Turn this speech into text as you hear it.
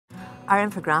Our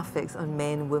infographics on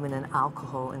men, women and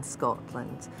alcohol in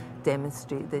Scotland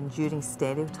demonstrate the enduring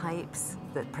stereotypes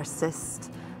that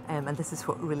persist, and this is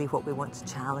really what we want to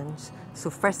challenge. So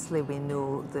firstly, we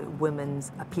know that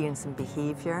women's appearance and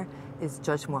behaviour is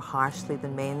judged more harshly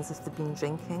than men's if they've been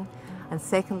drinking. And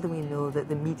secondly, we know that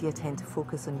the media tend to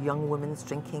focus on young women's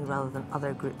drinking rather than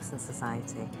other groups in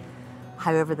society.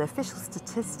 However, the official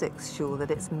statistics show that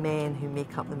it's men who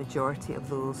make up the majority of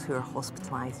those who are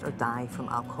hospitalised or die from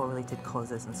alcohol-related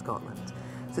causes in Scotland.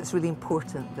 So it's really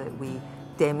important that we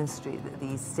demonstrate that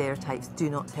these stereotypes do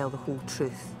not tell the whole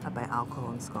truth about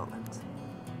alcohol in Scotland.